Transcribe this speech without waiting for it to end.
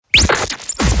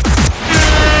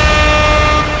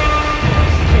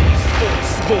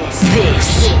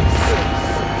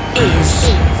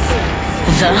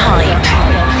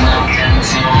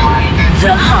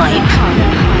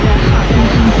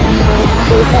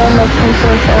Baseline makes me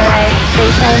feel so right.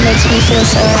 Baseline makes me feel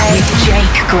so right. With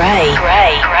Jake Gray.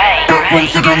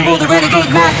 Once again, we're the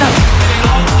renegade master.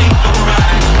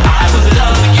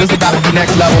 This is about the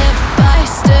next level. Step by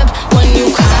step, when you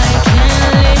cry, can't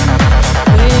live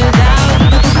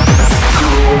without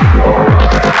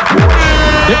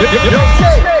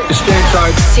It's game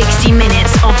time. 60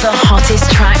 minutes of the hottest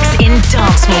tracks in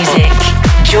dance music.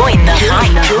 Join the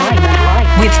hype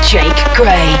with Jake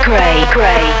Gray.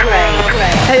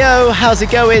 Heyo, how's it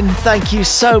going? Thank you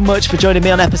so much for joining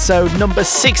me on episode number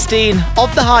 16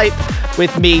 of The Hype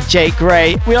with me, Jake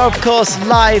Gray. We are, of course,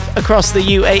 live across the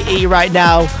UAE right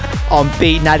now on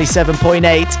Beat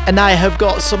 97.8, and I have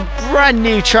got some brand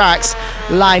new tracks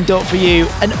lined up for you.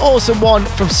 An awesome one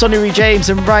from Sunnery James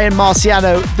and Ryan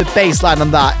Marciano. The bass line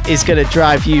on that is going to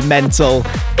drive you mental,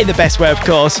 in the best way, of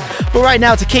course. But right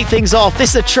now, to kick things off, this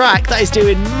is a track that is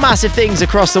doing massive things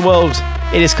across the world.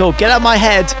 It is called Get Out My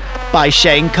Head by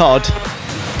Shane Codd.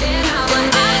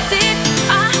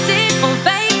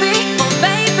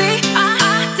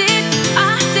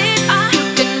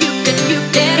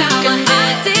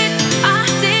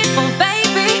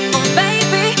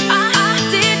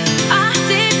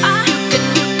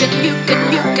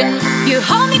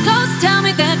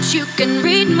 You can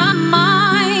read my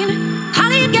mind. How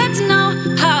do you get to know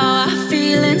how I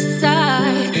feel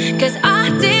inside? 'Cause I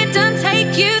didn't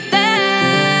take you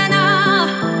there. No.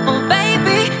 Oh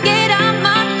baby, get out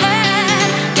my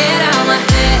head. Get out my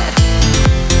head.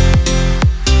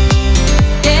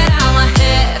 Get out my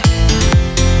head.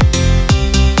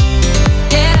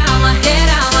 Get out my head,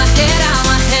 out my head, out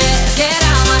my head. Get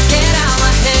out my head, out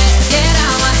my head. Get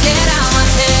out my head, out my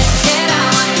head. Get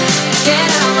out my head, get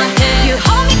out my head. You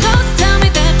hold me close, tell me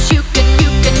that you can.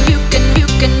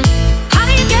 How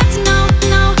do you get to know?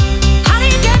 How do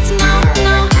you get to know?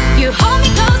 You hold me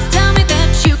close, tell me that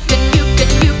you can.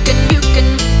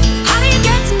 How do you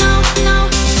get to know?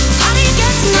 How do you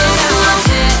get to know?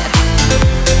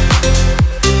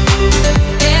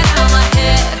 Get out my head. Get out my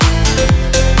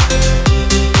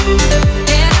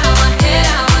head,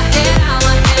 out my head, out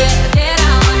my head. Get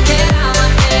out my head, out my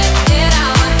head. Get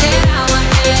out my head, out my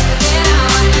head. Get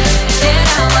out my head, get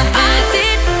out my head.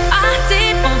 I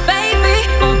did, oh baby,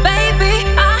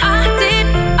 I did,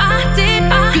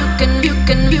 you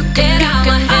can get out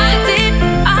my head.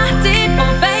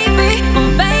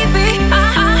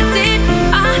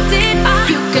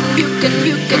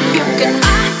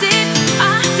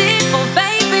 I did, oh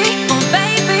baby,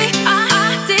 I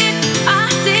did, you can. I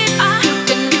did, oh baby, I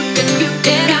did, you can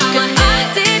get out my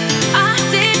head. I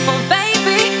did, oh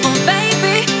baby,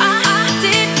 I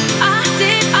did,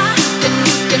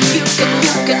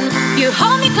 you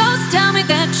hold me close, tell me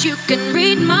that you can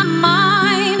read my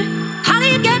mind. How do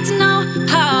you get to know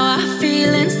how I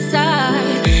feel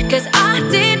inside? 'Cause I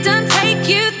didn't take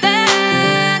you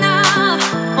there. No.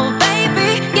 Oh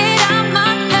baby, get out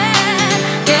my head.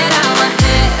 Get out my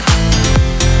head.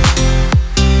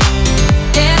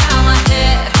 Get out my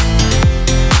head.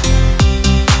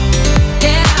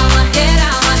 Get out my head,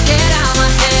 out my head, out my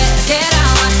head. Get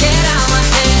out my head, out my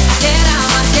head. Get out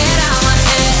my head, out my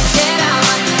head. Get out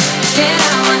my head, get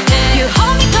out my head. You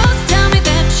hold me close, tell me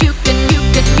that you can.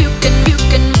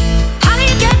 How do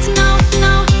you get to know?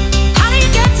 How do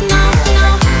you get to know?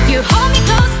 You hold me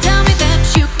close, tell me that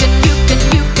you can.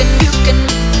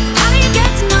 How do you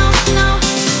get to know?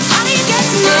 How do you get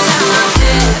to know? Get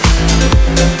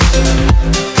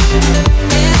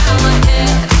out my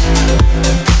head.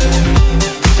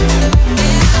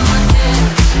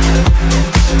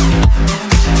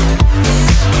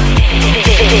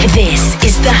 This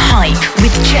is The Hype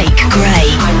with Jake Gray.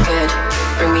 I'm good,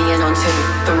 bring me in on two.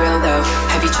 For real though,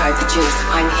 have you tried the juice?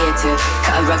 I'm here to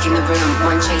cut a rug in the room.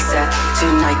 One chaser,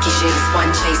 two Nike shoes.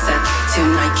 One chaser, two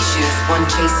Nike shoes. One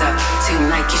chaser, two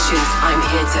Nike shoes. I'm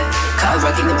here to cut a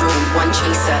rug in the room. One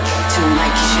chaser, two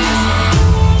Nike shoes.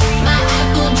 My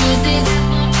apple juices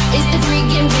is the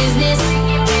freaking business.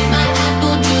 My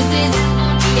apple juices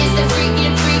is the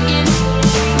freaking.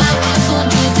 My apple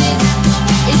juices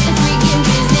is the freaking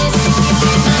business.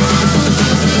 My apple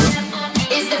juices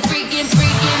is the freaking.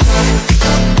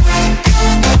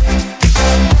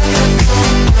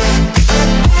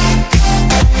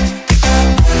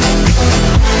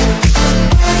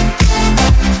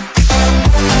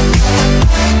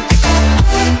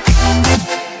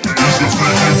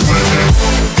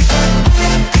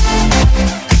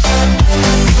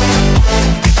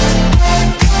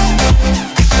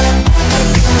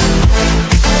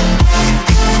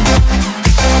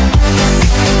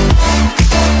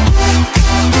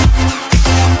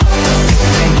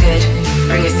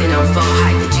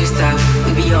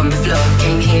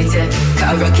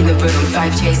 broom,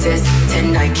 5 chasers,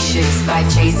 10 Nike shoes, 5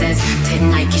 chasers,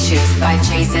 10 Nike shoes, 5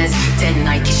 chasers, 10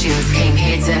 Nike shoes. Came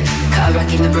here to cut a rug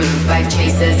in the room, 5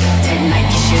 chasers, 10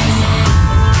 Nike shoes.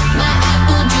 My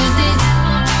apple juices,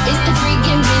 it's the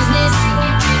freaking business.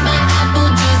 My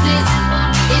apple juices,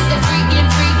 it's the freaking.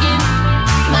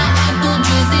 My apple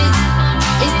juices,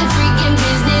 it's the freaking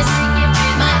business.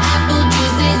 My apple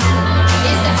juices,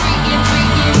 it's the freaking.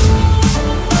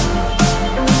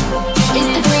 It's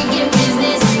the freaking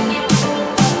business.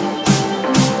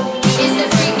 It's the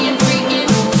freaking.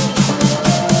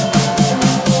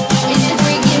 It's the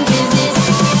freaking business.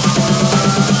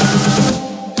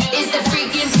 It's the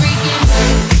freaking.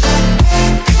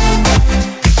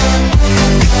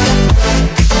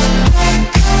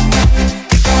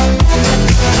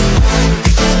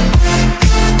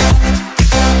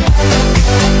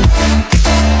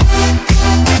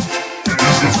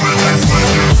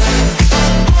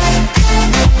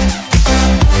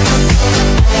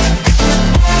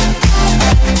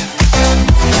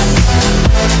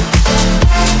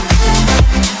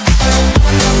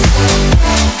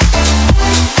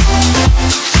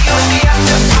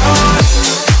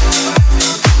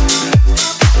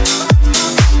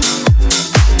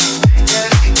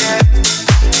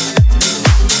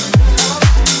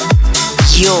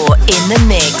 You're in the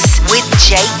mix with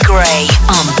Jake Gray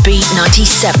on Beat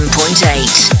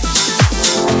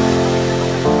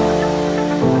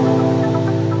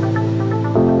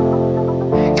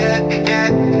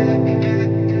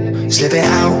 97.8. Slipping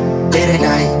out late at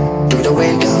night through the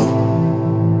window.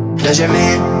 Does your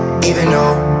man even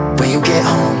know when you get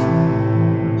home?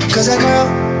 Cause a girl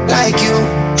like you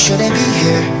shouldn't be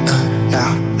here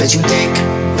now. Bet you think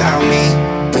about me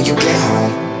when you get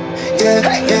home.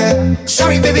 Yeah.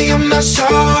 Sorry, baby, I'm not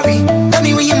sorry. Love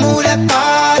me when you move that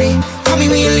body. Call me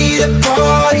when you leave the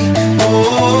party.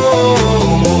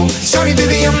 Oh, sorry,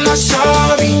 baby, I'm not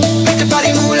sorry. Make the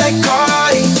body move like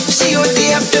Cardi. See you at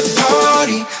the after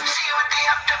party.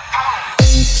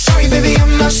 Sorry, baby,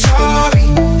 I'm not sorry.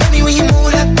 Love me when you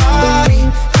move that body.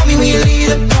 Call me when you leave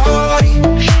the party.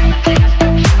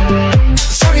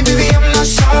 Sorry, baby, I'm not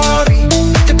sorry.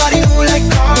 Make the body move like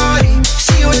Cardi.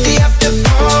 See you at the after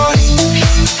party.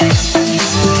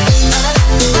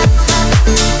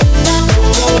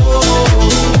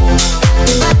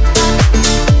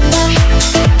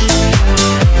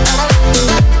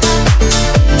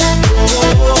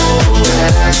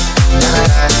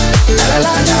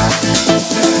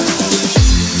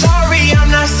 Sorry, I'm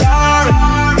not sorry.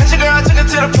 Met your girl, took her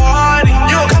to the party.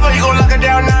 You a couple, you gon' lock her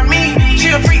down, not me. She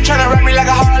a freak, tryna ride me like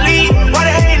a Harley. Why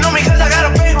they hating on me? Cause I got a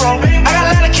bankroll. I got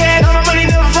a lot of cash, all my money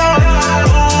never fall.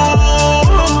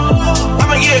 Ooh,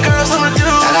 I'ma get a girl something to do.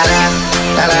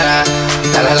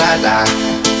 La.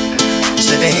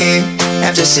 Slipping in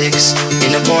after 6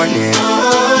 in the morning.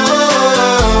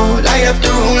 Oh, light up the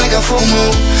room like a full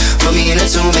moon. Put me in a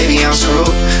tune, baby, I'm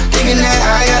screwed. Thinking that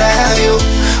I gotta have you.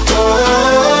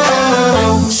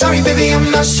 Oh, sorry, baby, I'm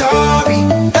not sorry.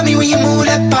 Love me when you move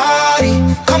that body.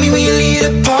 Call me when you leave the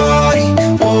party.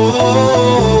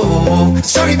 Oh,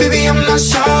 sorry, baby, I'm not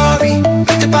sorry.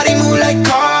 Make the body move like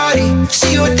Cardi.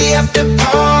 See you at the after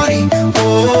party.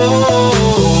 Oh,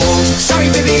 sorry,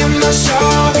 baby, I'm not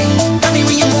sorry. Love me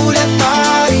when you move that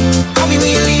body. Call me when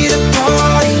you leave the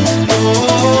party.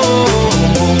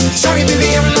 Oh, sorry,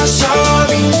 baby, I'm not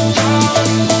sorry.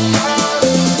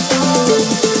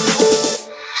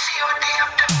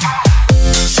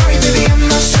 Sorry, baby, I'm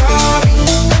not sorry.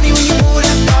 Love me when you move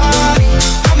that body.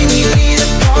 Call me when you leave the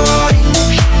party.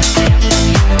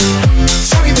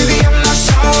 Sorry, baby, I'm not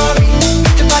sorry.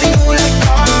 Make the body move like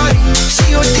Cardi.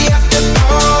 See you at the after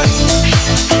party.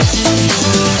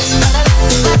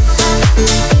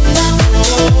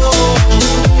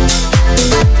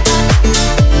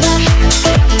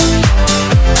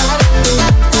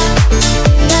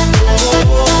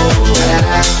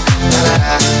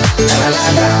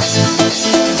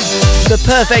 The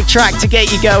perfect track to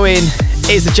get you going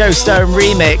is the Joe Stone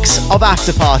remix of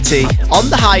After Party on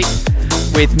The Hype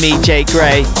with me, Jake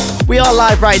Gray. We are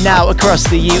live right now across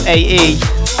the UAE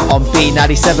on Beat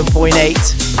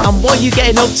 97.8. And what are you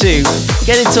getting up to?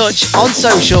 Get in touch on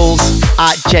socials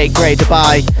at Jake Gray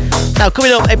Dubai. Now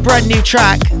coming up, a brand new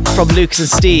track from Lucas and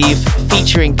Steve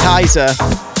featuring Kaiser.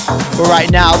 But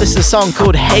right now, this is a song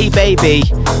called Hey Baby.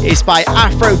 It's by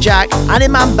Afrojack and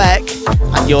Imanbek,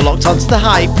 and you're locked onto The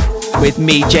Hype with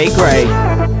me, Jay Gray.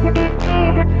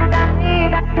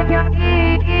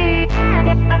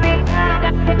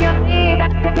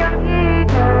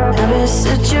 Never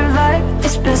such a vibe,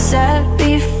 it's been said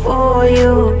before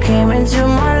you came into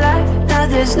my life. Now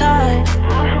there's not.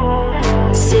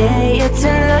 See it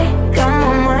tonight, got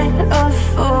my mind off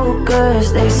focus.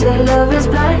 colors. They say love is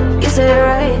blind, guess they're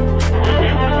right.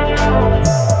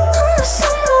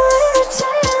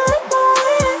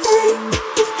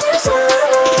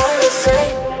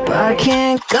 But I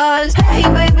can't cause, hey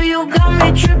baby, you got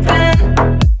me tripping.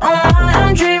 Oh my,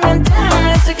 I'm dreaming,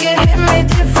 damn, it's like it hit me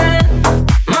different.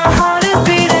 My heart is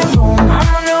beating, boom,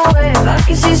 I'm on the wave, I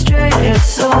can see straight, it's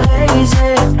so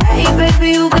hazy. Hey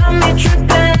baby, you got me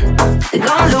tripping, think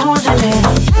I'm losing it.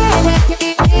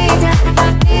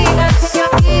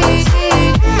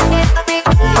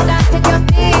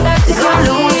 Think I'm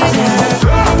losing it.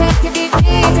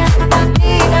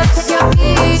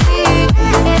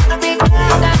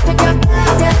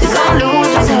 Think I'm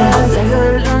losing it. Like a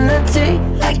lunatic,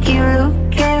 like you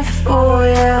looking for,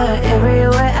 yeah.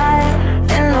 Everywhere I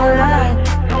am, no lie.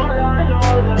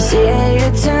 Seeing you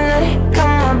tonight,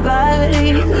 got my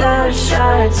body love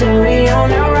shot. Turn me on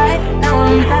the right, now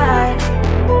I'm high.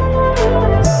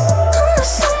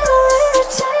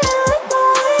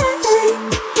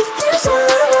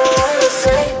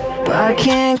 But I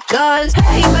can't cause,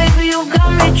 hey baby, you got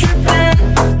me tripping.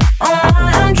 Oh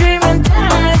my, I'm dreaming,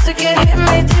 damn, it's like it hit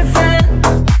me different.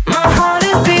 My heart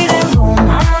is beating, boom, I'm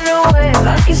on the wave,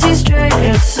 I can see straight,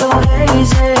 it's so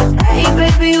hazy. Hey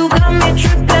baby, you got me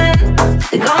tripping,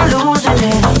 think I'm losing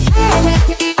it.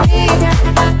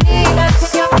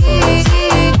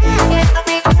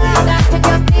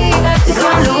 Think I'm losing it. Think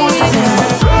I'm losing it.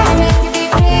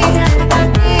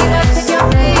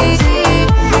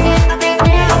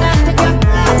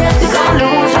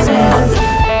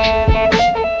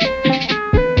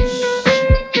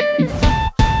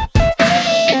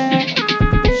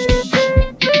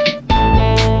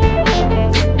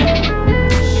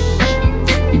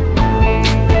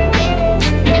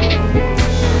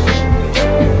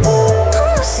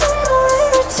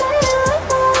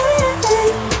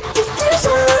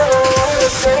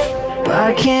 But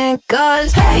I can't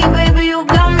cause, hey baby, you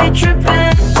got me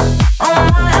tripping. Oh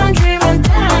my, I'm dreaming,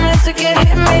 damn, it's like it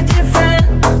hit me different.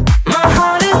 My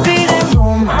heart is beating,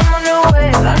 boom, I'm on the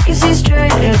wave, I can see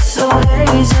straight, it's so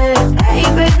hazy. Hey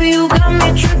baby, you got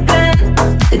me tripping,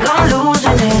 think I'm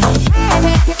losing it.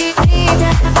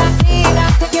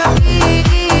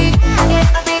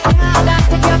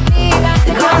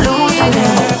 Think I'm losing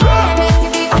it.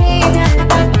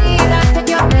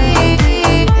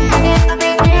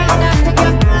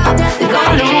 Think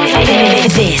I'm losing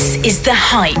it. This is The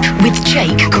Hype with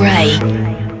Jake Gray.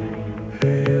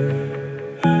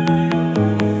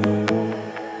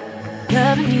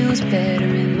 Loving you is better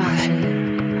in my head.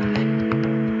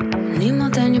 I need more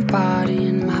than your body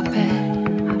in my bed.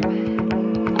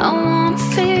 I wanna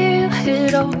feel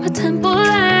it all, my temple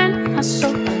and my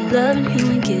soul. Loving you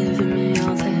and giving me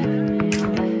all that.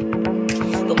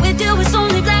 But with you it's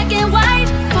only black and white.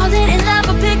 Falling in love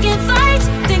or picking fights.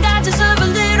 Think I deserve a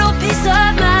little piece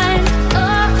of mind.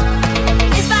 Oh,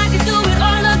 if I could do it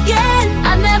all again,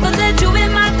 I'd never let you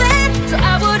in my bed, so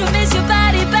I wouldn't miss your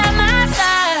body by my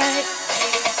side.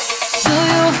 Do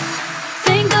you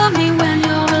think of me when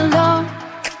you're alone?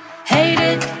 Hate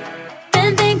it,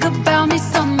 then think about me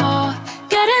some more.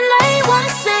 Getting late, wanna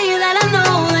say that I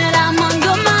know that I'm on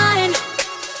your mind.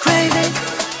 Crave it,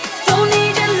 don't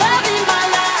need your love in my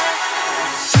life.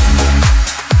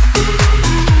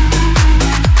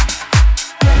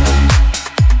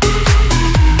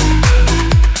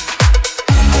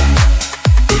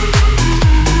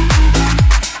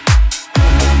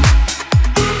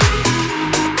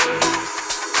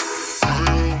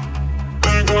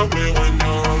 Think of me when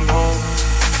you're alone.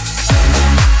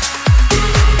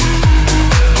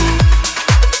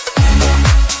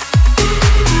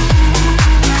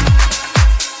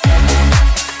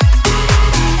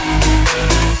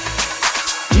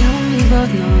 You and me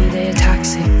both know they're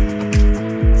toxic.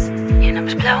 Your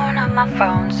number's blowing up my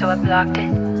phone, so I blocked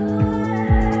it.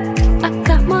 I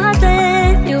got more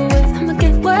than you with, I'ma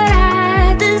get what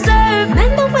I deserve.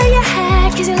 Remember where you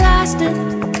had, cause you lost it.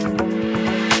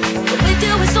 But with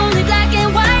you it's only black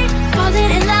and white.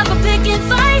 Falling in love or picking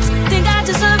fights. Think I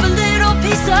deserve a little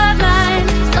piece of mind.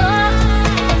 Oh,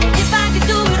 if I could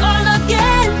do it all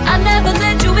again, I'd never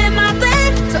let you in my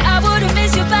bed, so I wouldn't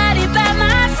miss your body by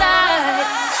my side.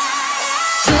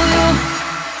 Do you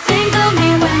think of me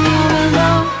when you're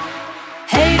alone?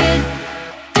 Hate it,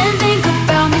 then think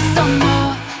about me some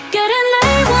more. Getting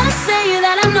late, wanna say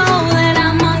that I know that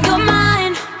I'm on your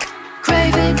mind.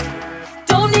 Crave it,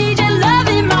 don't need your love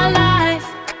in my life.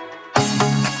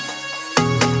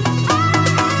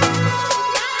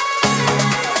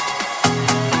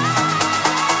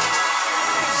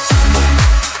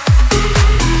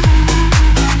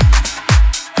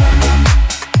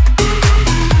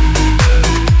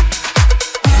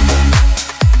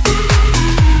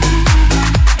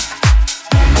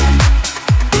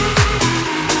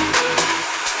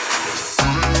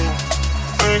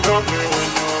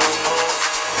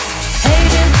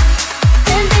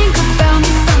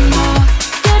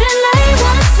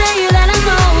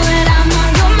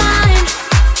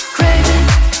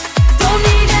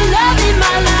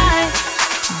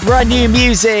 brand new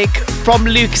music from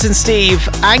Lucas and Steve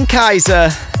and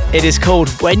Kaiser. It is called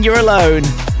When You're Alone.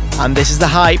 And this is The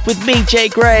Hype with me, Jay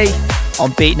Gray,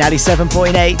 on Beat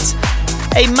 97.8.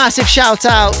 A massive shout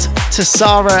out to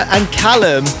Sarah and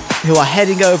Callum, who are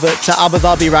heading over to Abu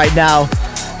Dhabi right now.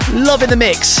 Loving the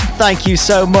mix. Thank you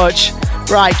so much.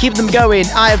 Right, keep them going.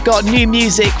 I have got new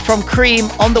music from Cream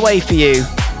on the way for you.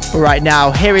 But right now,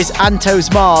 here is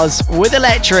Antos Mars with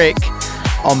Electric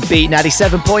on Beat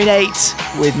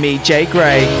 97.8 with me, Jay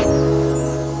Gray.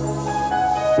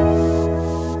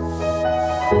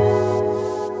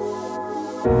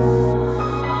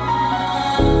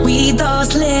 We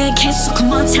those lit kids, so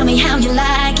come on, tell me how you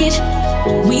like it.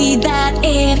 We that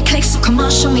it clicks, so come on,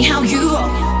 show me how you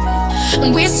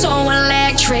roll. We're so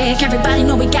electric, everybody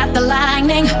know we got the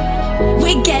lightning.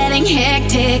 We're getting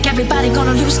hectic, everybody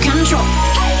gonna lose control.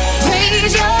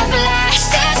 Raise your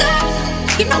glasses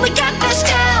up, you know we got this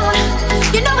down.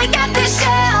 You know we got this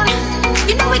down.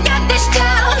 You know we got this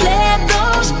down. Let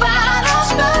those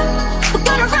bottles burn. We're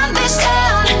gonna run this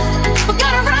down. We're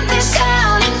gonna run this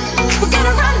down. We're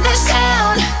gonna run this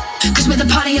down. Cause we're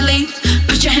the party elite.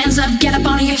 Put your hands up, get up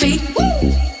on your feet.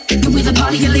 We're the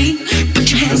party elite. Put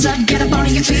your hands up, get up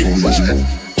on your feet.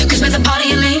 Cause we're the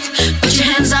party elite. Put your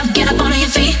hands up, get up on your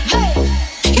feet.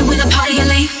 You're with the party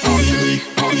elite. Party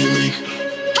elite, party elite.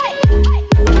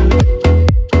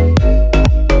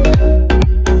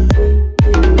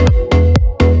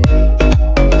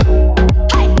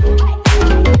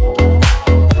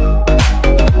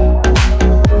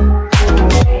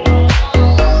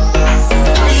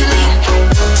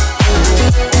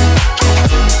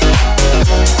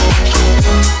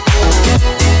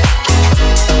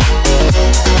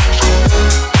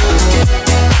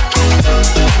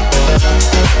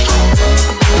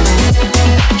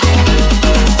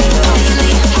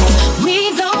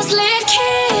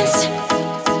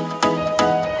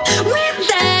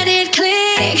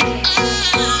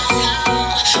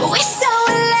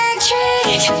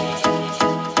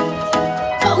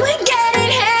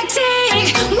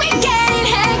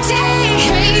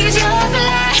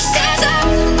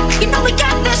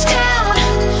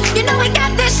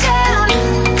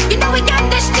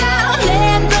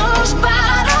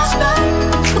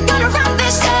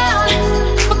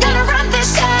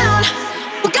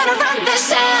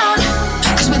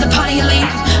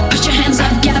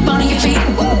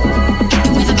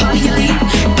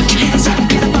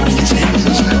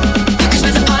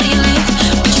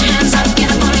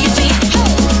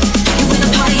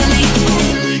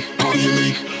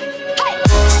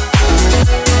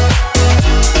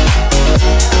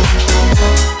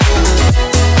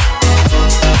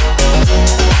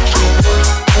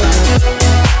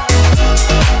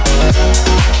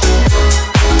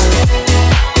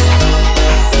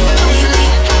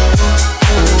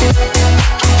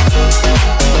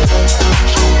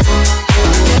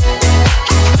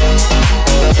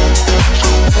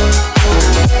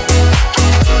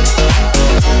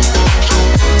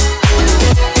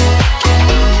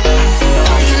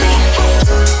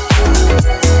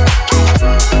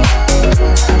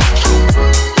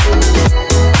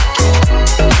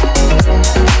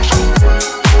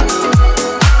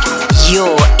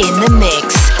 In the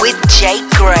mix with Jake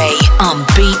Gray on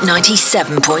Beat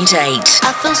 97.8.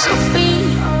 I feel so free,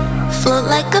 float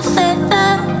like a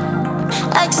feather,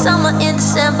 like summer in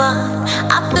December.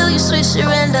 I feel your sweet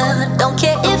surrender. Don't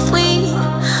care if we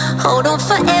hold on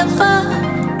forever.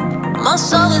 My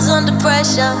soul is under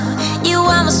pressure. You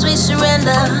are my sweet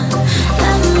surrender.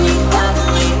 Love me,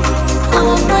 I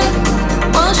won't break.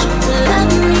 Won't you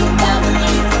love me,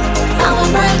 I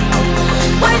won't break.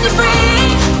 When you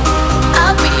breathe,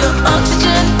 I'll be your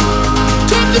oxygen.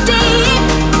 Keep you deep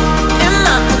in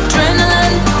my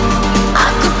adrenaline. I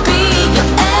could be your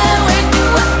air when you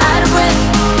are out of breath.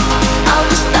 I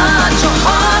will start your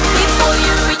heart before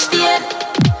you reach the end.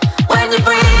 When you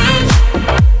breathe,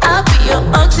 I'll be your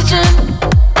oxygen.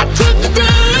 I keep you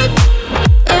deep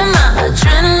in my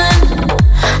adrenaline.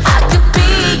 I could be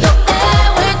your air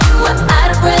when you are out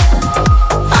of breath.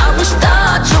 I will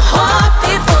start your heart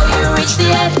before you reach the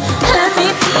end. Let me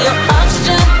be your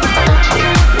oxygen.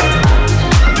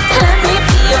 Let me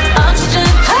be your oxygen.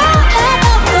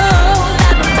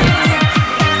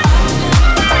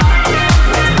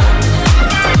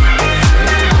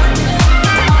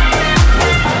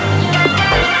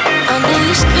 Under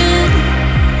your skin,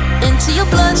 into your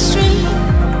bloodstream.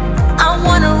 I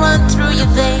wanna run through your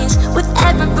veins. With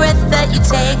every breath that you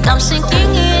take, I'm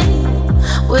sinking in.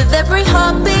 With every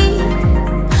heartbeat,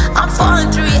 I'm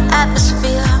falling through your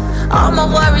atmosphere. All my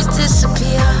worries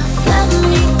disappear. Love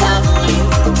me,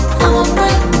 I won't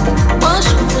break. Won't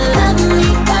you love me,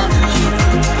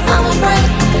 I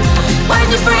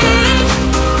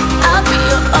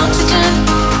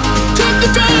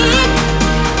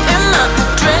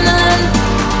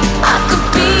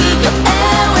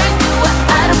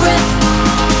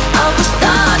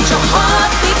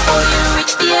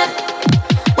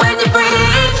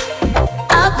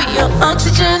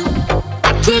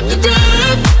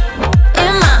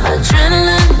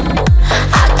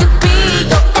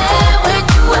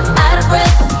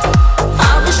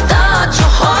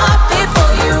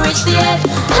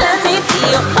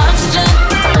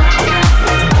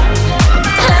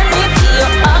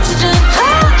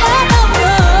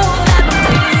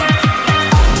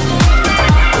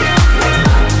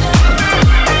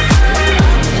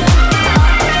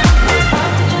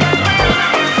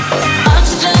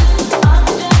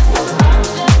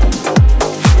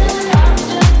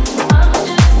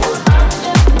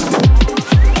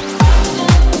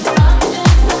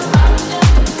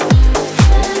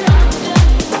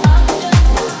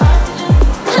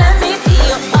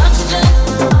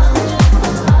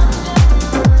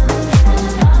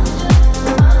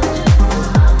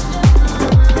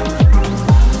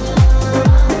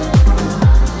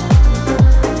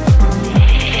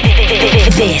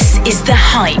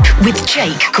Hype with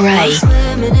Jake Gray. I'm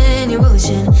swimming in your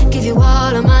ocean, give you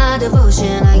all of my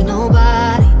devotion like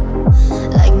nobody,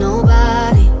 like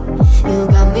nobody. You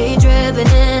got me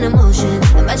dripping in emotion,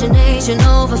 imagination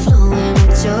overflowing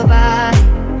with your body,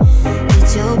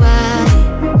 with your body.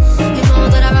 You know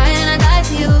that I ride and I die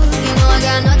for you. You know I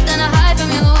got nothing to hide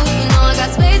from you. You know I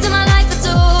got space in my life for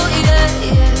two,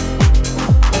 yeah, yeah.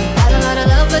 Got a lot of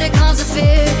love, but it comes with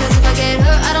fear. Cause if I get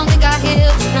hurt, I don't think I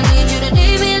heal. I need you to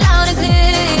need me loud and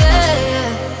clear, yeah,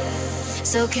 yeah.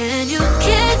 So can you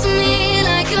kiss me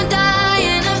like you're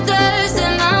dying of thirst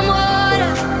and I'm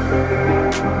water?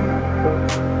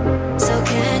 So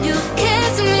can you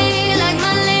kiss me like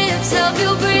my lips help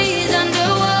you breathe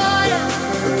underwater?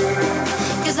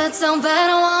 Cause that sound bad,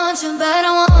 I want you, bad,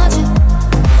 I want you.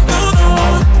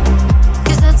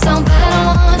 Cause that sound bad, I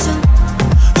want you.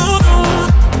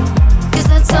 Cause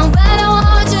that sound bad, I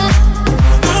want you.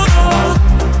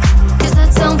 Cause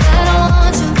that sound bad, I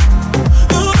want you.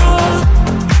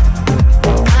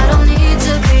 I don't need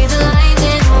to be the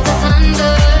lightning or the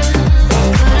thunder,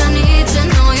 but I need to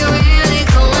know you're really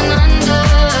going under.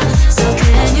 So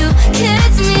can you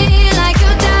kiss me like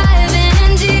you're diving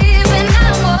in deep in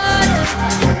that water?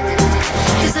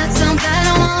 Cause that sound bad,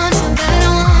 I want you, bad,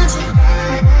 I want you.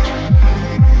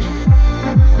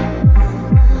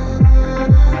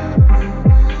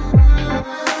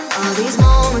 All these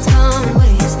moments come in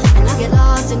waves, and I get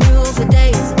lost in you for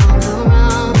days.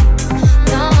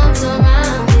 Arms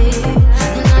around me,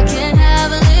 and I can't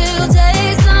have a little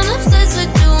taste. I'm obsessed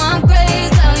with you, I'm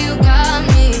crazy. How you got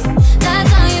me, that's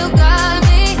how you got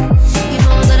me. You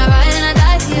know that I ride and I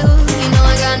die for you. You know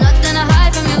I got nothing to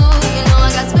hide from you. You know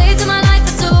I got space in my life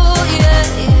for two, yeah,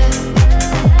 yeah.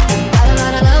 Got a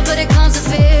lot of love, but it comes with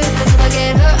fear. Cause if I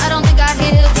get hurt, I don't think I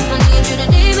heal. I need you to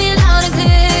need me loud and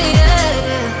clear, yeah,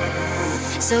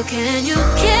 yeah. So can you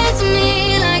kiss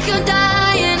me like you're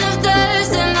dying of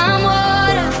thirst and I'm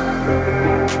water?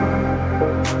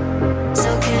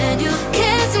 So can you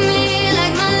kiss me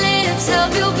like my lips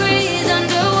help you breathe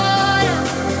underwater?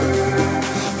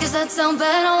 Cause that sound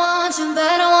bad, I want you,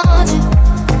 bad, I want you.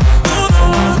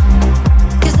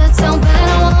 Cause that sound bad,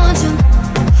 I want you.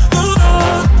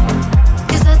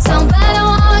 Cause that sound bad, I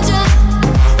want you.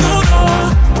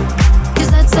 Cause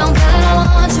that sound bad, I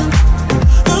want you.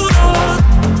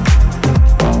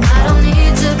 I don't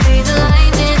need to be the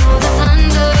lightning or the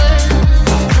thunder,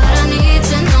 but I need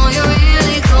to know you're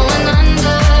really going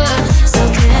under. So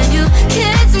can you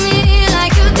kiss me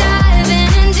like you're diving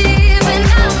in deep in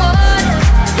that water?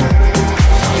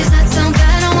 Cause that sound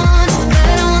bad, I want you,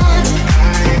 bad, I want you.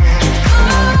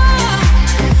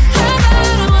 Bad,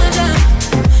 I want you.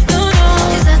 No, no.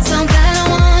 Cause that sound bad, I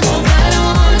want you, bad, I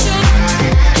want you.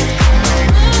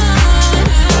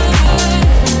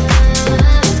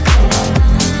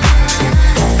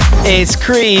 It's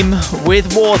Cream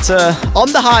with Water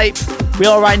on the Hype. We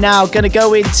are right now going to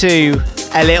go into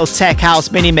a little tech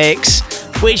house mini mix,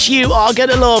 which you are going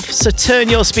to love. So turn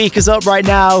your speakers up right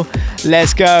now.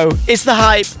 Let's go. It's the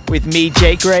Hype with me,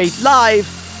 Jake Gray, live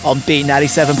on Beat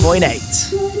 97.8.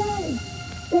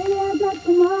 Baby, I got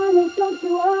your money, don't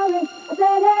you worry. I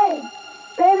said, hey,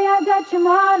 baby, I got your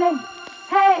money.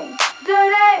 Hey,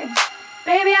 dirty.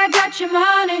 Baby, I got your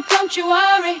money, don't you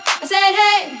worry. I said,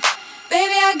 hey,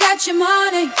 baby, I got your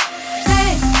money.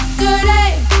 Hey,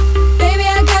 dirty. Baby,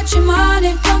 I got your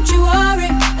money, don't you worry.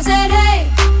 I said, hey,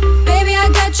 baby, I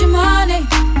got your money.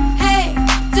 Hey,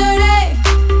 dirty.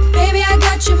 Baby, I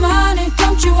got your money,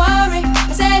 don't you worry.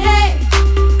 I said, hey,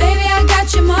 baby, I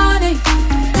got your money.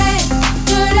 Hey,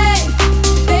 dirty.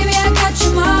 Baby, I got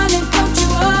your money, don't you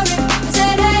worry. I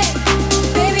said, hey,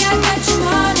 baby, I got your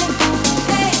money.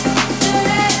 Hey,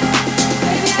 dirty.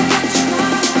 Baby, I got your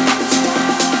money, don't you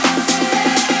worry.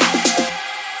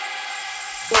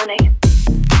 Money.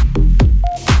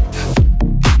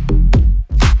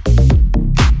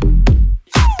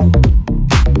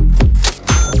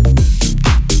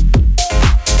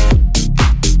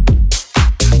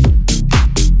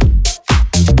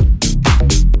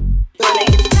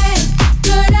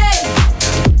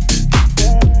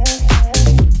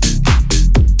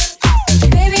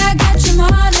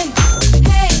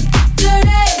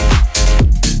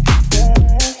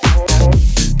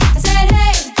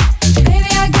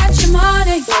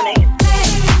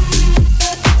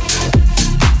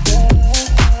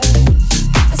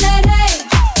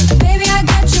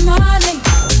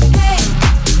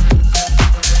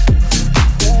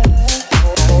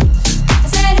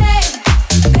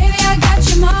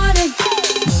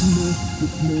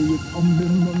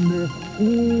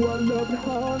 Ooh, I love it,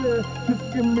 honey. Just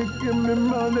give me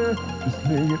money. Just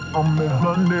lay it on me,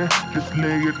 honey. Just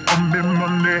lay it on me,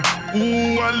 money.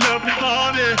 Ooh, I love it,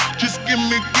 honey. Just give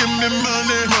me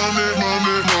money, money.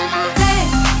 Hey,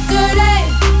 dirty,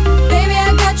 baby, I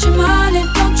got your money.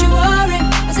 Don't you worry.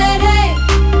 I said, hey,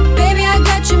 baby, I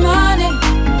got your money.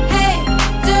 Hey,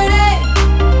 dirty,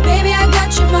 baby, I got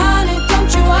your money.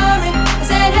 Don't you worry. I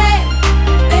said, hey,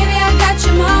 baby, I got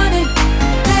your money.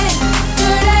 Hey,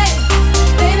 dirty,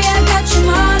 baby, I got your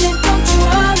money. Don't you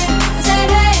worry. I said,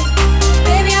 hey,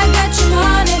 baby, I got your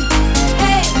money.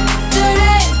 Hey,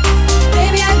 dirty,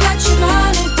 baby, I got your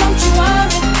money. Don't you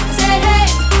worry. I said, hey,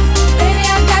 baby,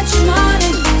 I got your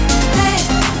money. Hey,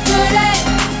 dirty,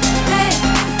 hey,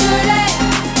 dirty,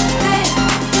 hey,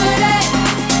 dirty,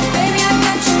 baby, I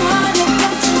got your money.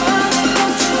 Don't you worry,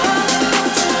 don't you worry,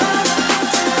 don't you worry, don't you worry.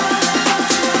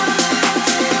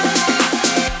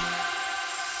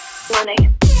 Money.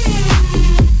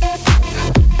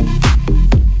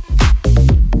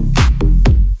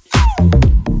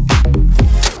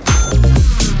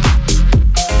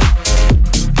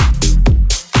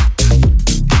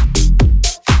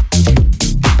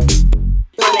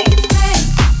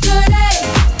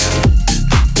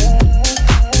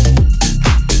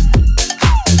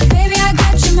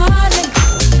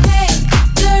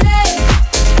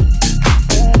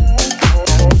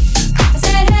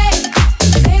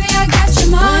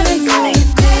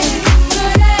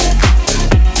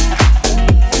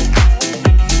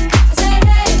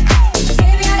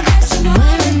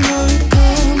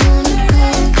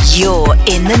 You're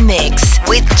in the mix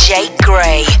with Jake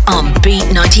Gray on Beat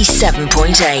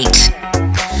 97.8.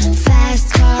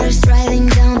 Fast cars driving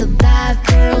down the bad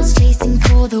girls, chasing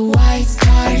for the white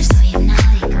stars.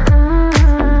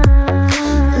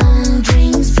 Long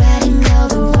dreams, spreading out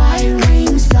the white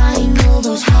rings, flying all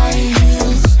those high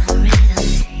heels.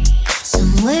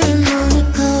 Somewhere in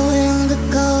Monaco,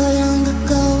 long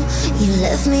ago, you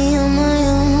left me on my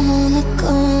own,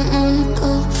 Monaco.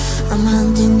 I'm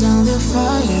hunting down the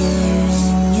fire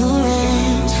in your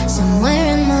hands. Somewhere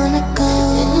in Monaco,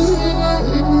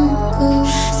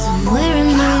 somewhere in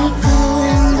Monaco,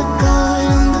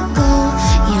 long ago,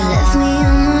 you left me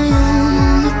on my own,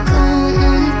 Monaco.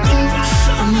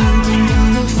 I'm hunting down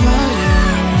the fire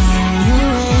in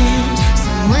your hands.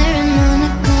 Somewhere in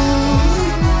Monaco,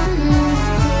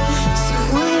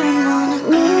 somewhere in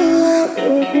Monaco.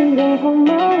 Looking down for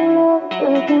my love,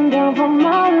 looking down for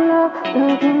my love,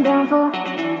 looking down for.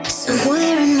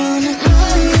 Somewhere in Monaco,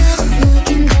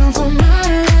 looking down for my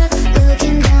love,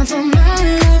 looking down for my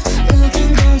love,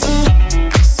 looking down for.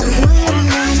 Somewhere in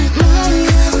Monaco,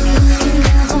 looking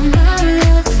down for my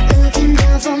love, looking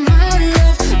down for my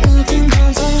love, looking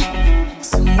down for.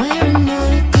 Somewhere in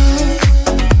Monaco.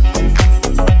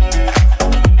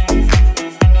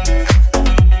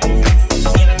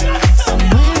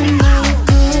 Somewhere in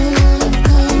Monaco.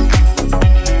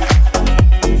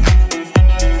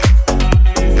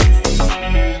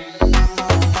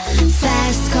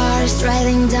 Fast cars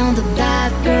driving down the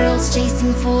bad girls,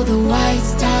 chasing for the white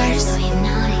stars.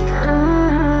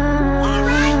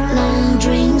 Long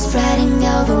dreams, spreading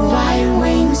out the white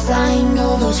wings, flying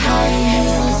all those high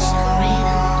heels.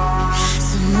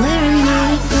 Somewhere in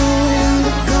Monaco, long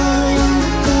ago,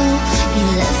 you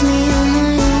left me on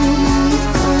my own,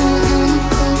 Monaco.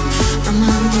 I'm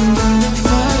hunting down the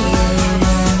fire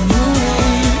in your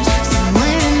hands.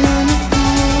 Somewhere in Monaco,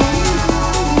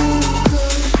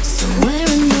 somewhere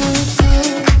in Monaco.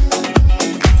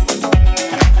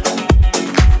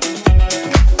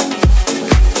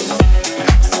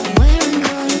 Somewhere in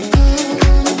Monaco.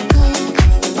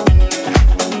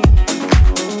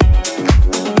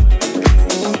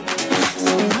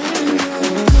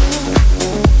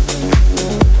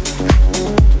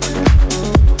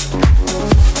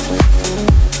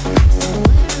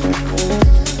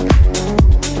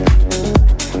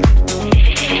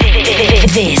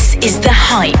 This is The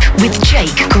Hype with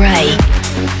Jake Gray.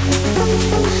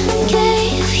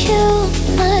 Gave you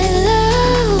my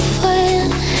love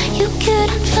when you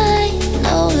couldn't find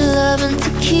no loving to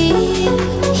keep.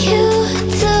 You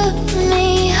took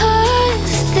me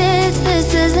hostage. This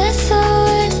is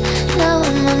SOS. Now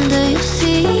I'm under your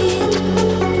seat.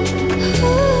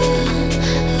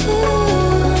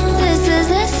 This is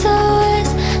SOS.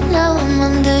 Now I'm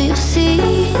under your seat.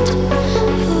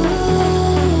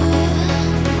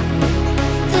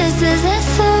 This is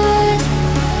SOS.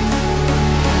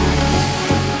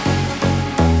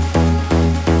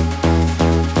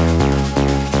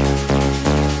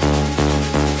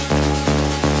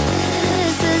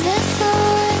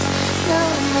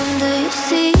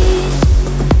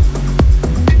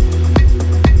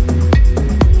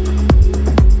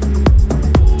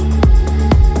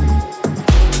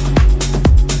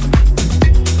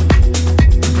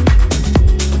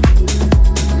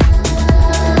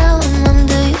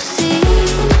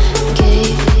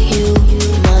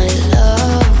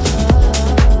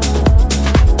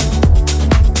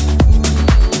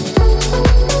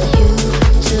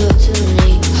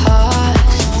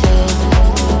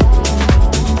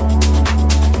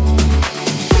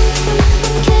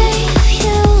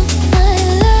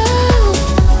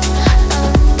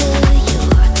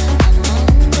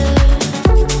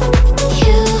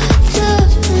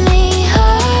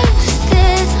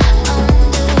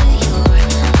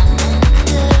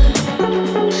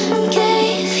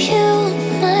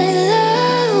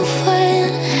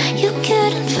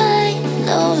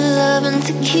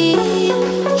 to keep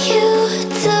you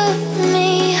took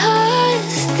me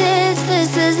hostage.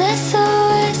 This is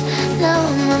SOS. Now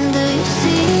I'm under your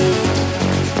seat.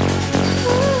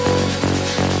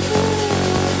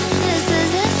 This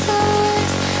is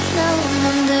SOS. Now I'm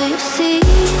under your seat.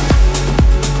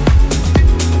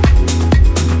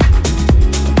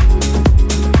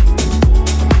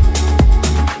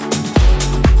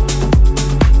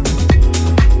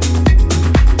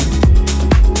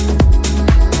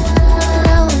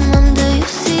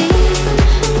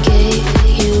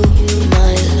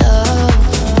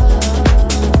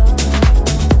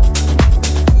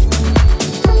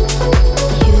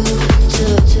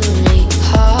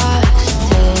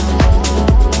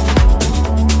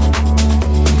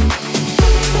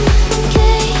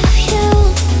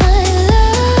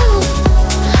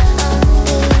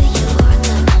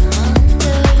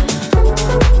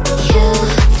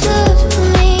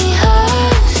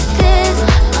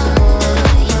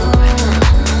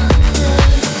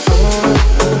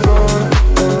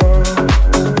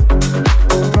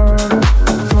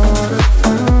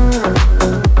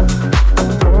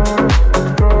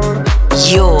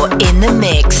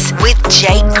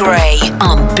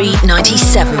 Beat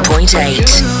 97.8.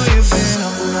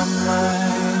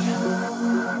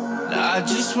 I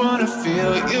just wanna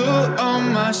feel you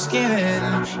on my skin.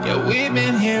 Yeah, we've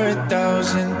been here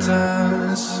 1,000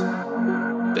 times,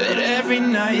 but every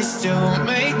night you still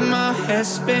make my head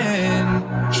spin.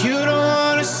 You don't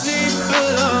wanna sleep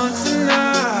alone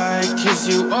tonight, 'cause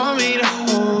you want me to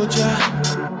hold ya,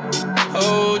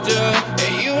 hold ya.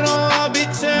 And you know I'll be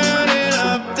turning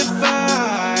up the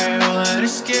fire when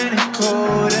it's getting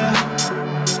colder,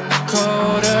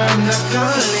 colder. I'm not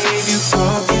gonna leave you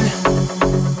broken.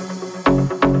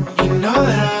 You know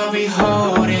that I'll be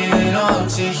holding on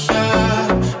to you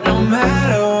no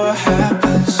matter what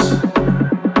happens.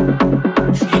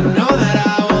 You know that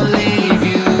I won't leave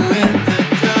you in the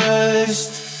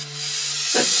dust.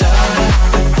 I'm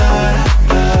not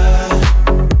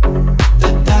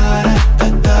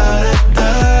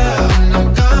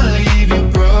gonna leave you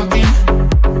broken.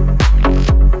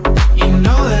 You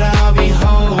know that I'll be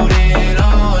holding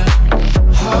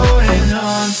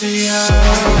on to you.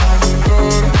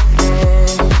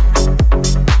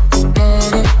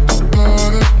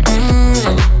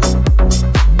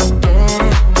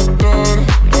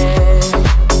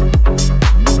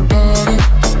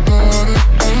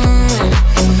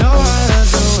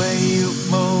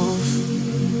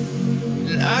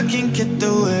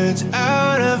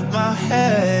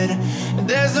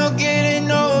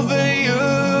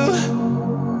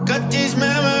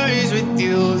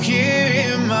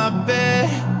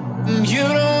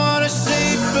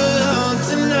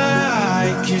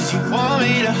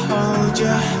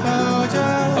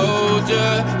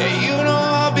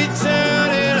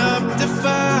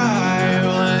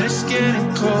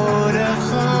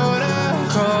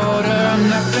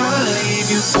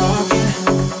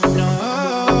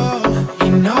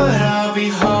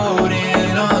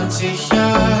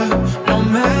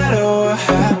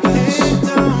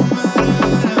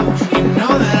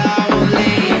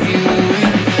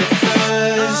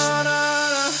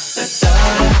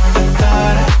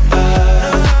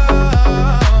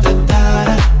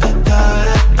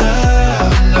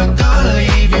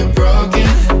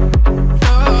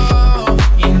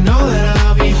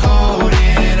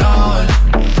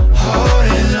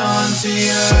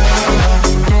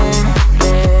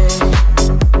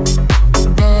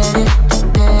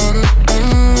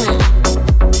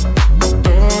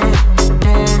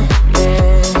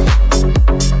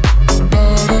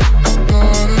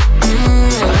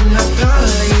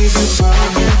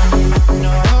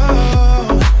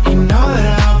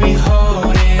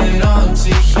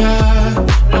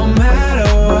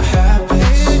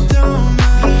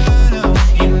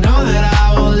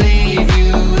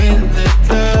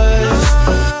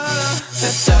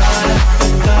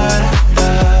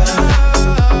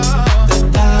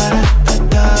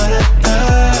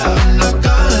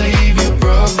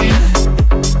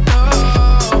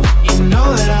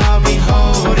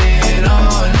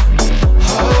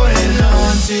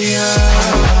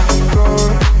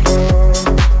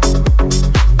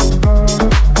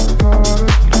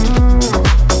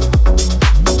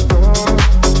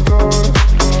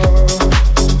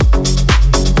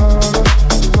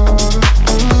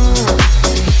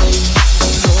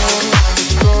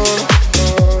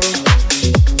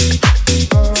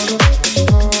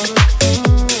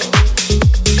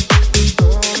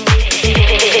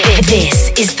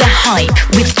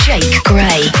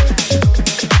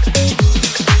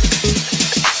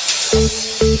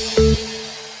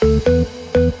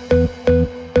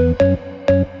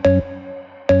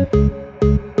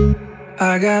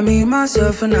 got me,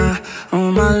 myself, and I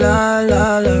on my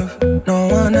love. No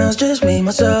one else, just me,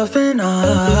 myself, and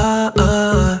I.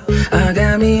 I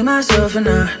got me, myself, and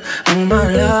I on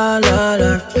my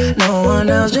love. No one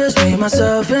else, just me,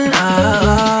 myself, and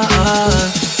I.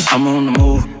 I'm on the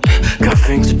move, got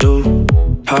things to do.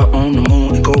 Hot on the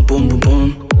moon, it go boom, boom,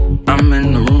 boom. I'm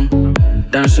in the room,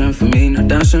 dancing for me, not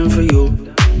dancing for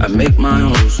you. I make my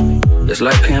own rules. This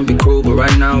life can be cruel, but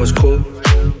right now it's cool.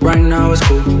 Right now it's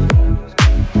cool.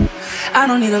 I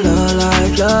don't need a love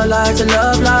life to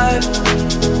love life.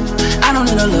 I don't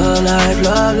need a love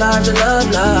life to love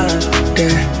life.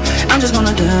 Yeah, I'm just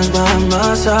gonna dance by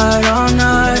my side all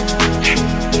night.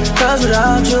 Cause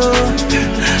without you,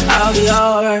 I'll be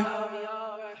alright.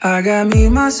 I got me,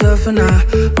 myself, and I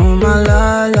on my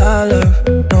love.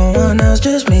 No one else,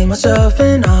 just me, myself,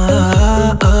 and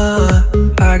I.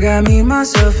 I got me,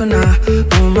 myself, and I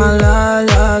on my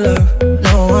love.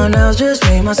 No one else, just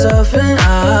me, myself, and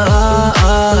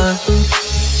I.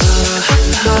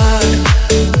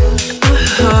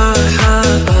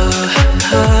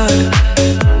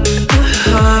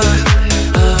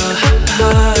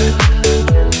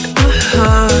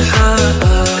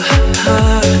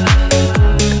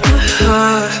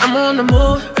 I'm on the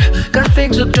move, got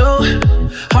things to do.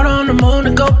 Heart on the moon,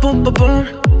 and go boom, boom, boom.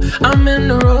 I'm in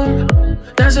the room,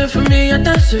 dancing for me, I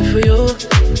dance it for you.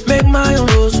 Make my own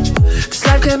rules. This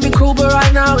life can be cruel, but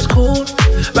right now it's cool.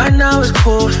 Right now it's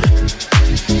cool.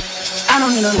 I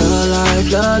don't need a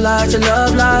love life to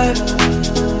love life.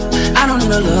 I don't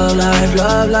need a love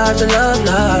life to love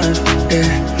life.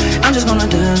 Yeah, I'm just gonna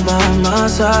dance by my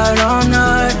side all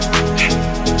night.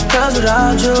 Cause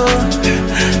without you,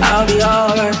 I'll be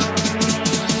alright.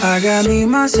 I got me,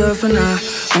 myself, and I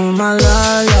on my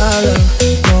love.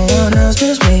 No one else,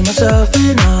 just me, myself,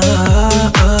 and I.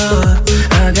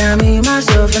 I got me,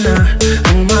 myself, and I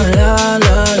on my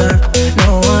love.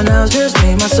 No one else, just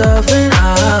me, myself, and I.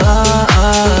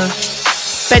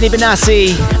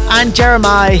 Benassi and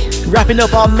Jeremiah wrapping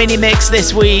up our mini mix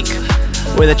this week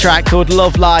with a track called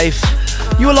Love Life.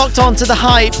 You are locked on to The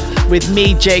Hype with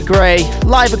me, Jake Gray,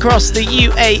 live across the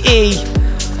UAE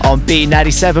on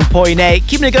B97.8.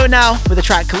 Keeping it going now with a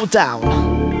track called Down.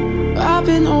 I've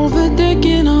been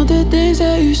overthinking all the things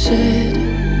that you said.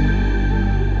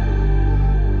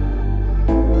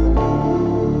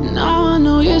 Now I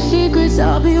know your secrets,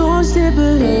 I'll be one step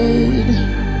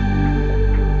ahead.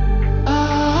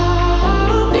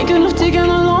 Thinking of taking a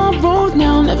long road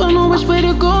now, never know which way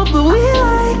to go, but we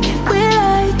like it, we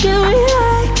like it, we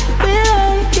like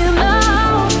it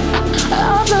now.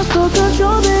 I've lost all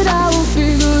control, but I will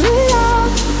figure it out.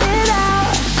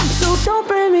 So don't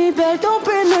bring me back, don't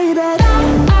bring me back.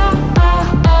 Down.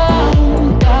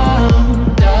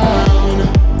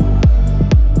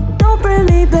 Don't bring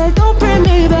me back, don't bring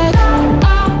me back. Down.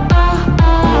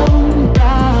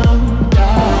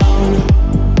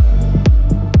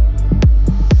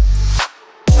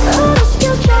 I'm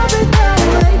still driving down,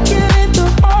 making it the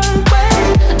hard way.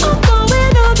 I'm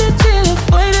going on till I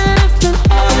find it, it's an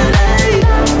holiday.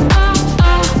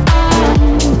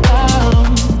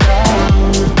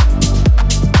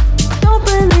 Don't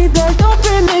bring me back, don't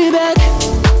bring me back.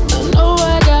 I know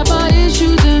I got my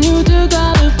issues and you took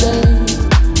all of them.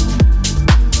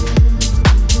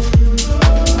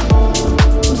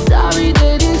 I'm sorry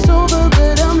that it's over,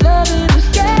 but I'm loving this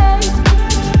game.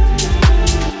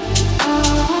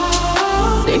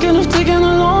 Thinking of taking a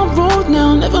long road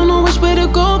now, never know which way to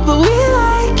go, but we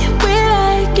like it, we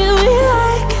like it, we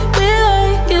like it, we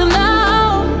like it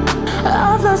now.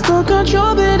 I've lost all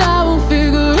control, but I won't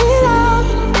figure it out.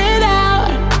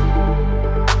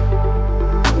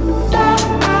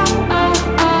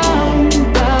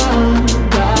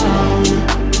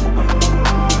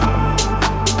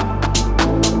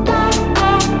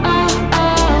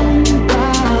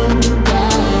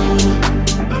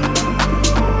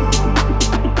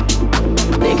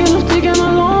 Thinking of taking a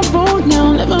long road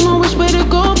now, never know which way to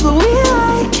go, but we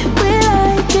like it, we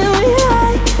like it, we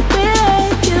like it, we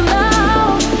like it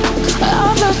now.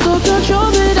 I've lost all control,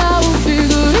 but I will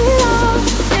figure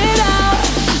it out.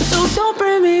 So don't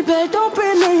bring me back, don't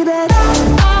bring me back.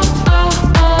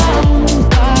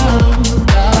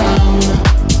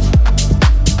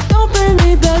 Don't bring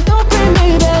me back, don't bring me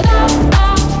back.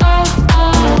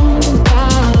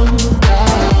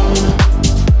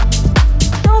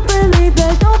 Don't bring me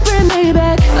back, don't bring me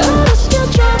back. I'm still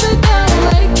driving down,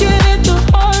 making it the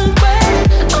hard way.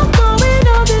 I'm going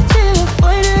on till I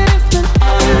find it, it's an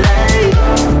holiday.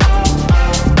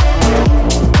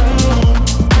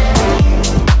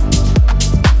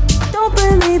 Don't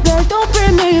bring me back, don't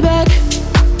bring me back.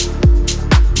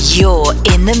 You're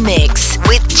in the mix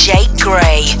with Jake Gray.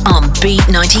 Gray on Beat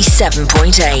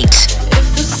 97.8.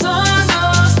 If the sun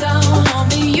goes down on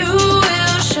me, you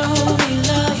will show me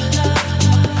love.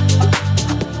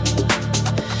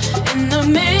 In the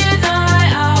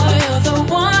midnight hour, you're the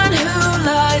one who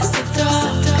lights the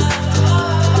dark.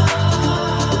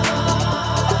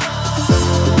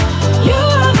 You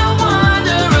are the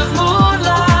wonder of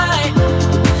moonlight.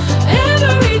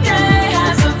 Every day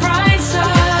has a bright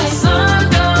side. Sun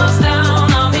goes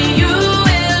down on me, you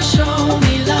will show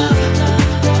me love.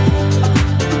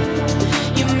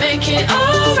 You make it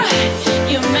alright,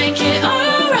 you make it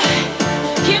alright.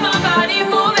 Keep my body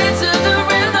moving to the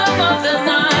rhythm of the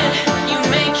night. You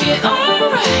make it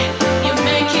alright, you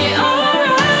make it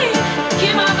alright.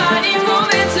 Keep my body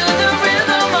moving to the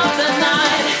rhythm of the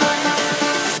night.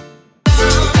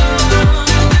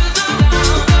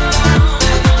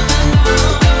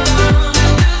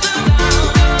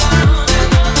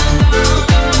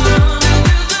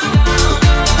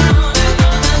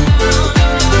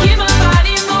 Keep my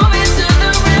body moving to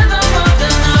the rhythm of the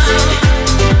night.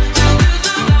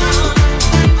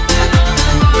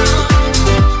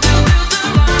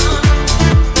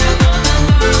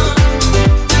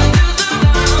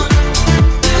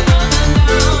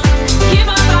 Keep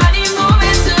my body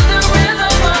moving to the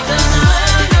rhythm of the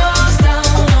night. Goes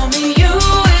down on me, you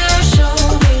will show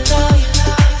me love.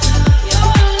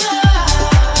 Your love.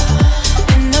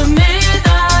 In the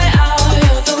midnight hour,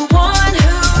 you're the one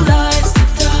who lights the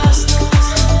dark.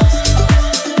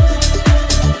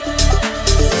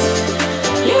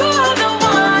 You are the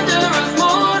wonder of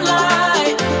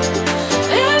moonlight.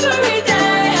 Every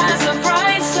day has a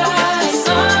bright side.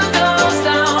 Sun goes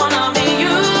down on me,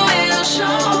 you will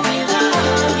show me love.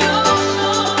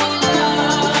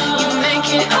 You make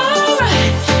it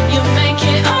alright, you make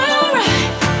it alright.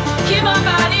 Keep my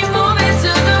body moving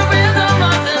to the rhythm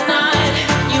of the night.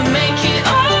 You make it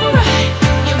alright,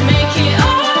 you make it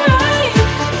alright.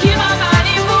 Keep my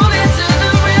body moving to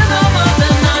the rhythm of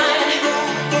the night.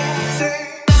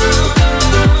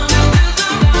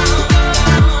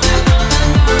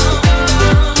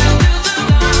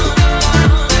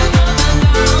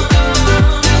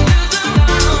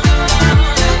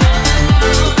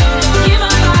 Keep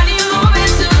my body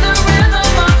moving to the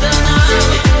rhythm of the night.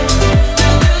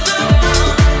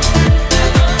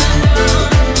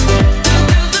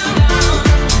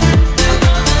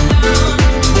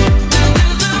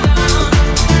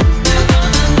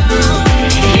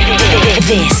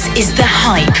 This is The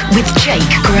Hype with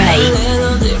Jake Gray. A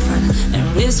little different and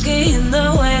risky in the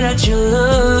way that you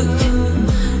look.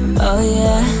 Oh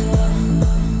yeah.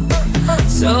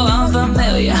 So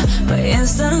unfamiliar, but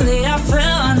instantly I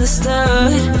felt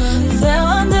understood. Felt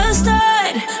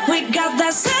understood. We got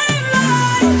that same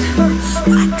vibe.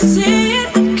 I can see it,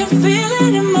 I can feel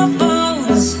it in my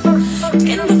bones.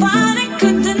 Can't define it,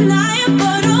 could deny it,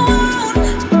 but I won't.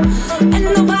 And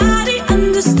nobody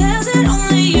understands it,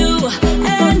 only you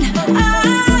and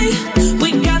I. We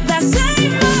got that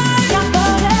same vibe.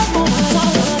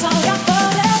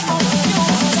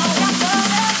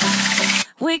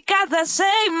 We got that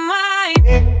same mind.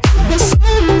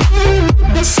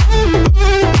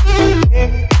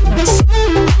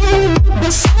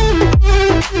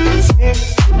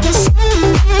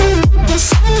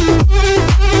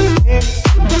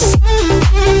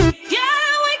 Yeah,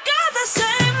 we got the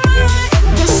same mind.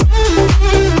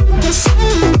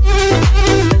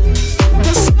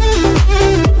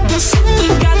 We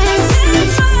got the same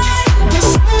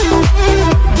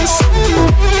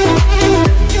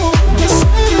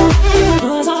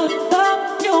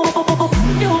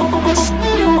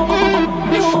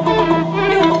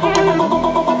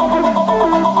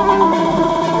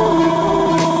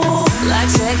like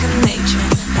second nature.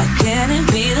 How can it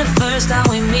be the first time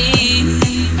we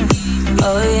meet?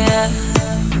 Oh yeah.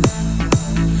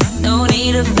 No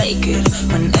need to fake it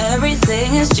when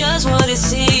everything is just what it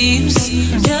seems.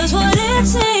 Just what it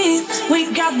seems. We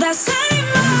got that same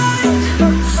mind.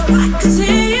 I can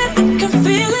see it, I can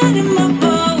feel it in my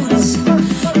bones.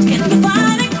 Can't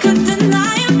define it, could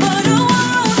deny it, but I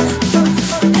won't.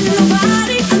 And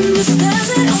nobody understands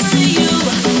it, only you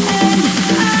and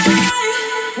I.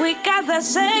 We got that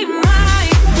same mind.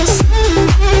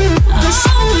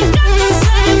 Oh, we got the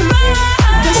same mind.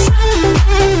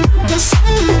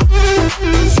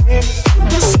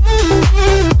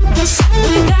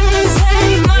 We got the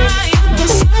same mind.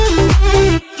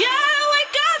 Yeah, we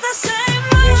got the same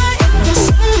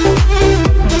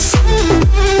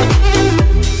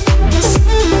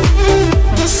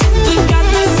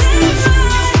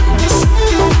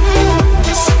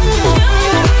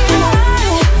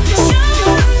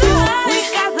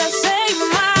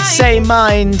Same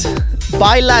Mind,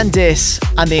 by Landis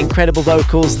and the incredible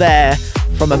vocals there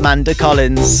from Amanda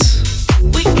Collins.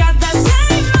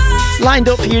 Lined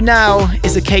up for you now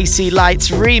is a KC Lights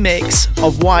remix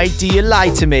of Why Do You Lie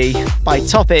To Me by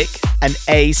Topic and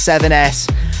A7S.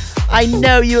 I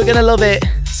know you are going to love it,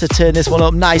 so turn this one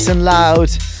up nice and loud.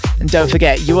 And don't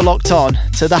forget, you are locked on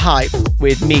to The Hype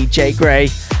with me, Jake Gray,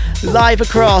 live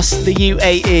across the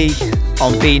UAE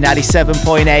on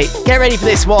B97.8. Get ready for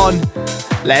this one.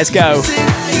 Let's go.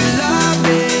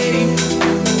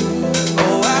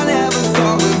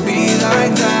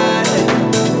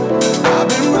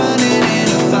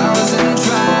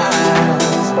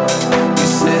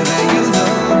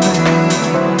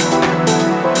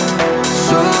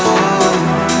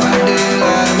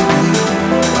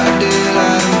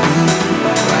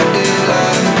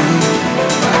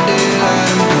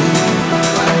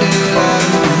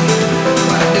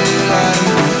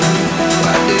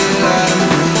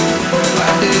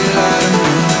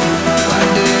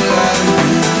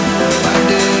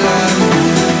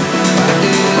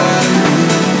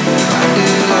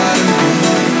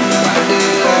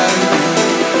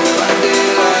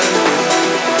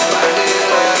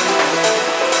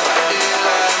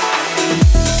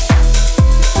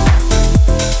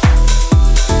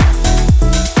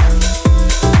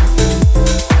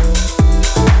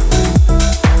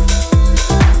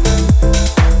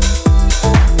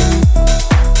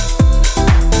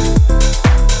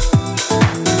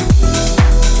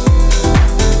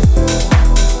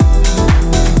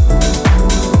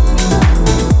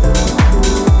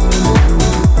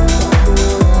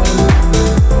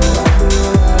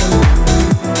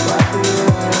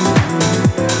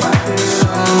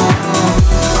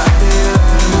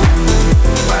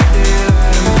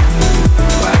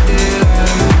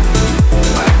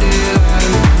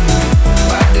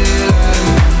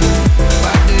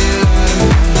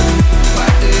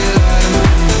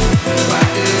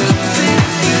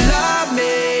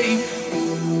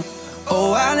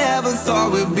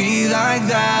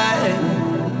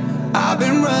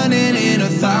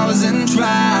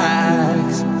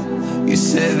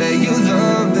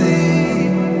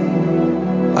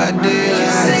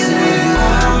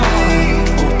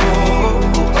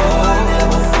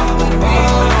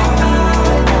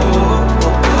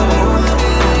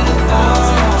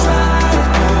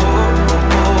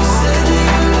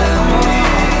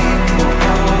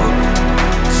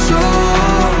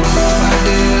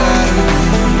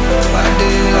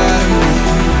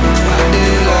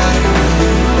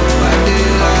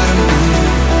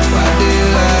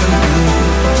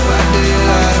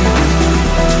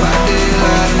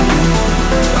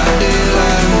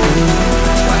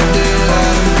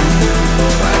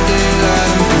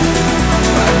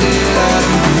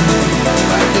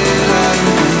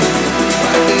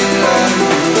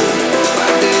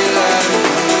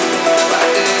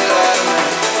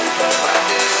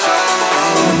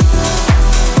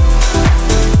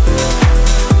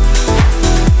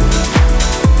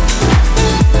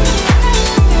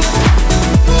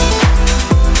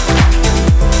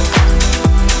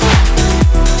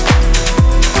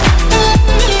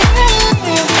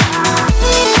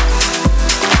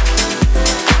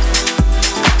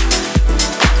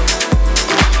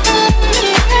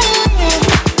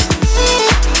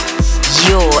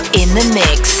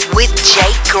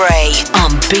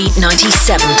 Beat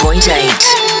 97.8.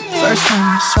 First time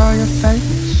I saw your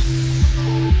face,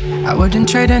 I wouldn't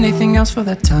trade anything else for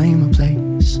that time or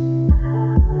place.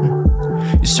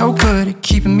 You're so good at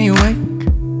keeping me awake,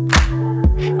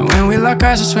 and when we lock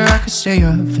eyes I swear I could stay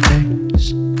up for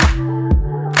days.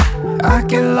 I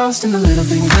get lost in the little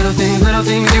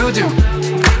things you do.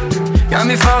 Got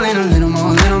me falling a little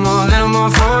more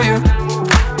for you.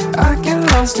 I get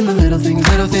lost in the little things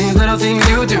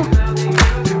you do.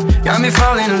 Got me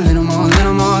falling a little more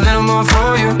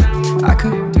for you. I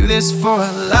could do this for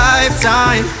a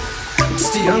lifetime.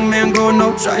 Just a young man growing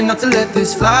up, trying not to let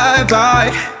this fly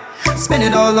by. Spend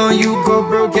it all on you, go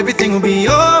broke, everything will be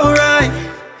alright.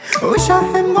 I wish I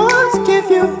had more to give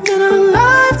you in a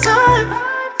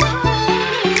lifetime.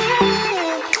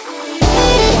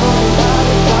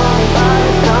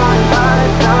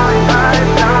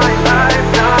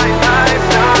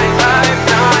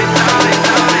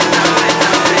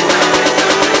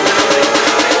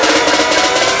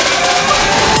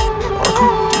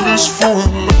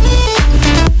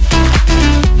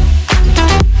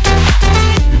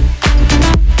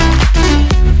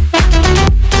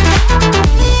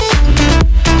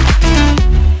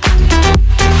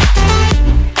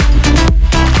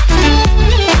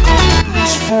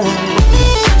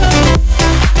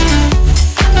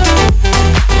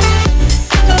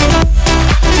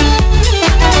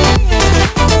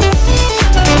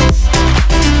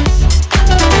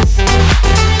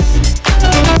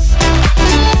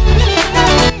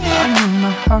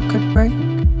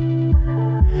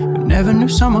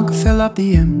 someone could fill up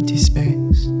the empty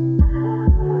space.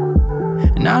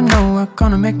 And I know we're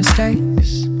gonna make mistakes.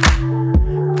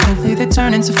 Hopefully they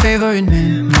turn into favorite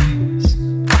memories.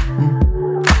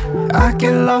 I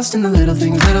get lost in the little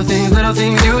things, little things, little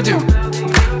things you do.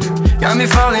 Got me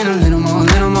falling a little more,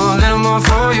 little more, little more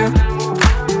for you.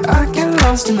 I get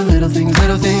lost in the little things,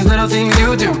 little things, little things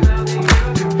you do.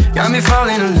 Got me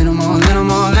falling a little more, little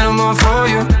more, little more for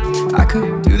you. I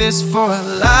could do this for a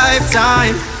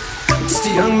lifetime. Just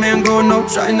a young man growing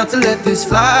up, trying not to let this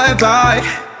fly by.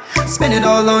 Spend it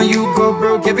all on you, go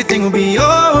broke, everything will be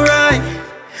alright.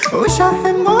 I wish I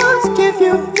had more to give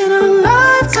you in a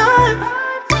lifetime.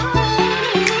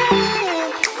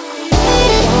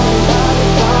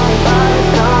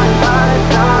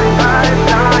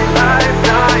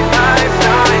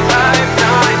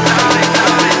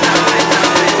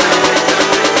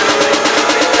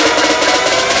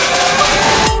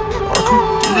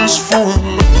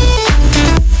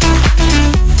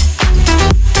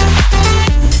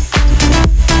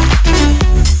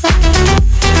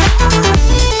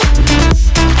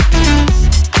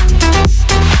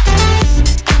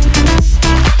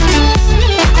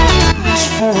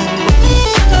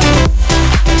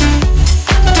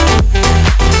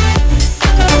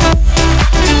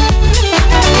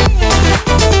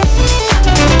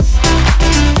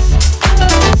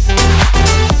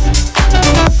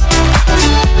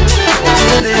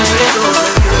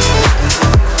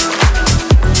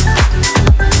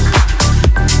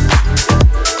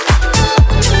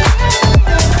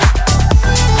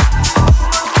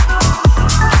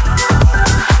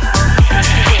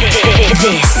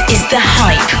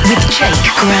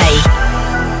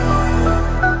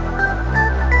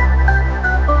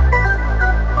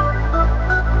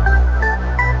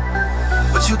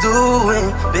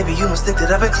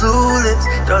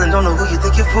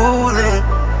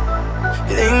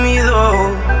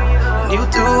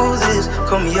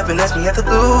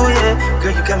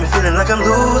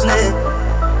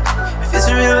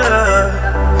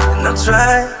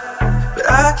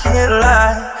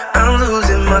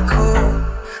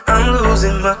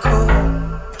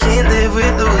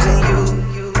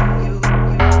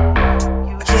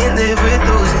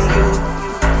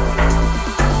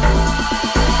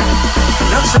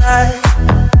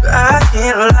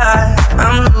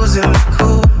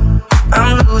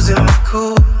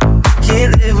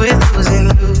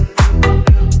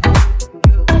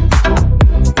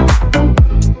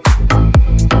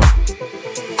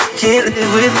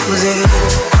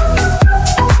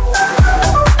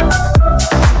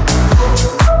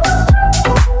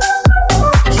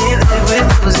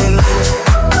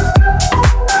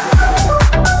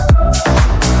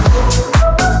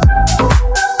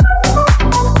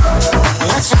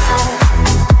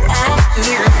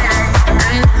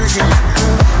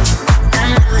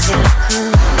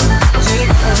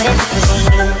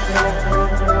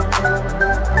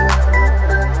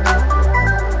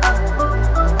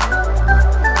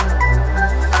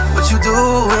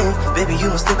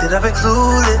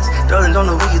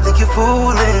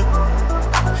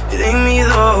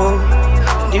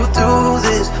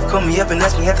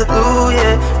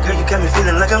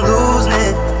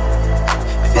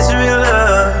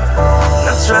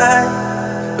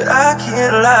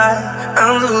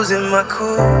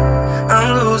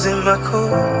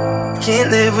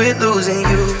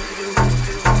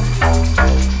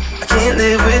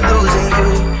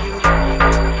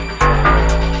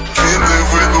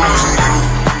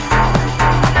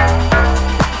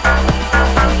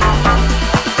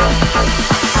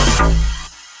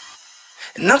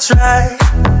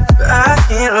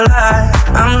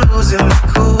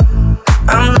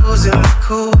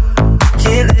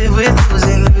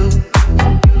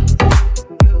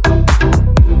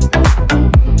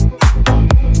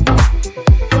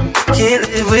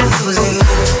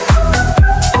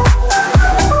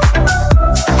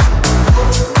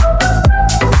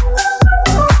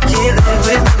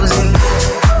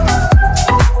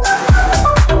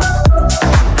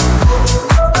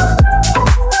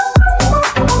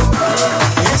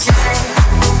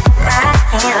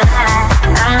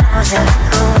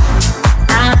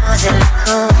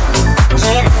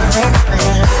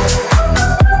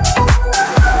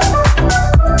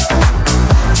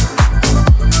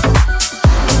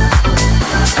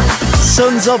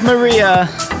 Sons of Maria,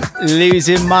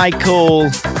 Losing My Cool.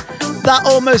 That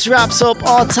almost wraps up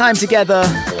our time together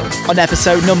on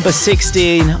episode number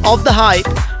 16 of The Hype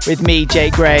with me,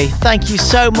 Jake Gray. Thank you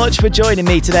so much for joining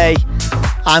me today.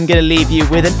 I'm going to leave you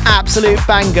with an absolute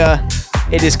banger.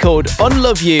 It is called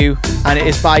Unlove You and it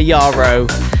is by Yarrow.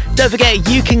 Don't forget,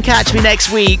 you can catch me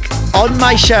next week on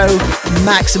my show,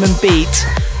 Maximum Beat,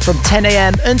 from 10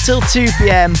 a.m. until 2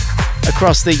 p.m.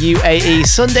 across the UAE,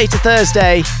 Sunday to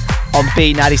Thursday on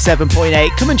Beat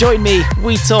 97.8. Come and join me.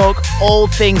 We talk all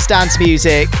things dance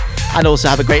music and also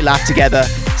have a great laugh together.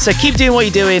 So keep doing what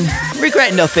you're doing,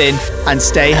 regret nothing, and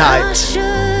stay hyped. I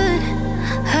should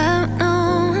have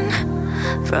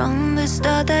known from the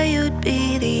start that